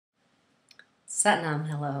Satnam,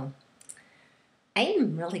 hello. I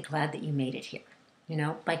am really glad that you made it here.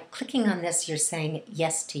 By clicking on this, you're saying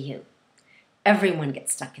yes to you. Everyone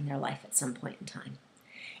gets stuck in their life at some point in time.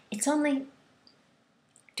 It's only,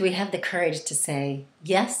 do we have the courage to say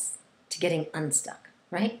yes to getting unstuck,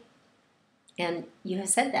 right? And you have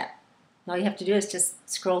said that. All you have to do is just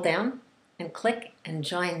scroll down and click and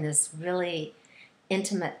join this really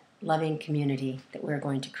intimate, loving community that we're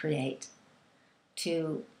going to create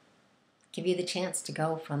to give you the chance to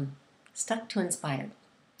go from stuck to inspired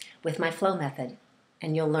with my flow method.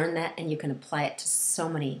 And you'll learn that and you can apply it to so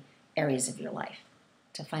many areas of your life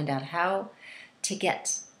to find out how to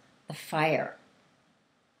get the fire,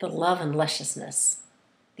 the love and lusciousness,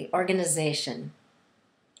 the organization,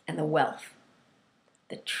 and the wealth,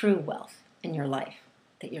 the true wealth in your life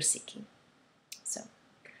that you're seeking. So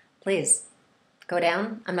please go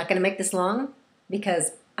down. I'm not going to make this long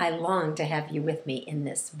because I long to have you with me in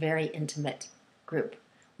this very intimate group.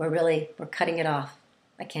 We're cutting it off.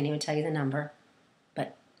 I can't even tell you the number,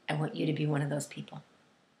 but I want you to be one of those people.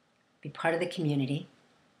 Be part of the community.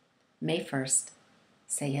 May 1st,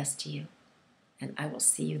 say yes to you, and I will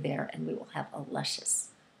see you there, and we will have a luscious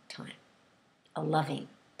time, a loving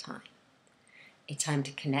time, a time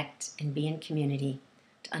to connect and be in community,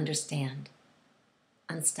 to understand,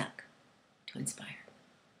 unstuck, to inspire.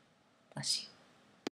 Bless you.